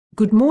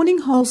Good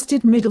morning,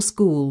 Halstead Middle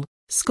School.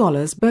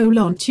 Scholars Bowl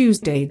on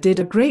Tuesday did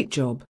a great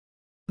job.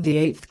 The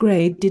 8th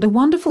grade did a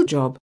wonderful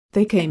job.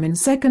 They came in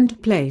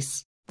second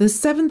place. The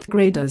 7th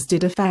graders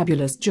did a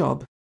fabulous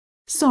job.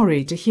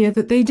 Sorry to hear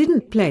that they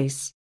didn't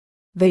place.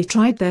 They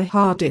tried their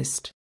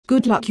hardest.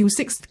 Good luck you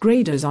 6th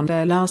graders on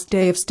their last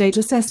day of state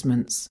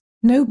assessments.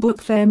 No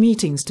book fair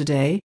meetings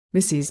today.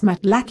 Mrs.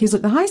 Matlack is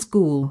at the high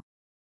school.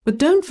 But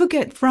don't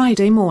forget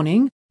Friday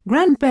morning,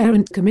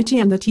 Grandparent Committee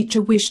and the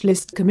Teacher Wish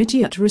List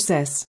Committee at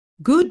recess.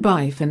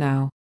 Goodbye for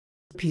now.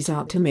 Peace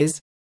out to Ms.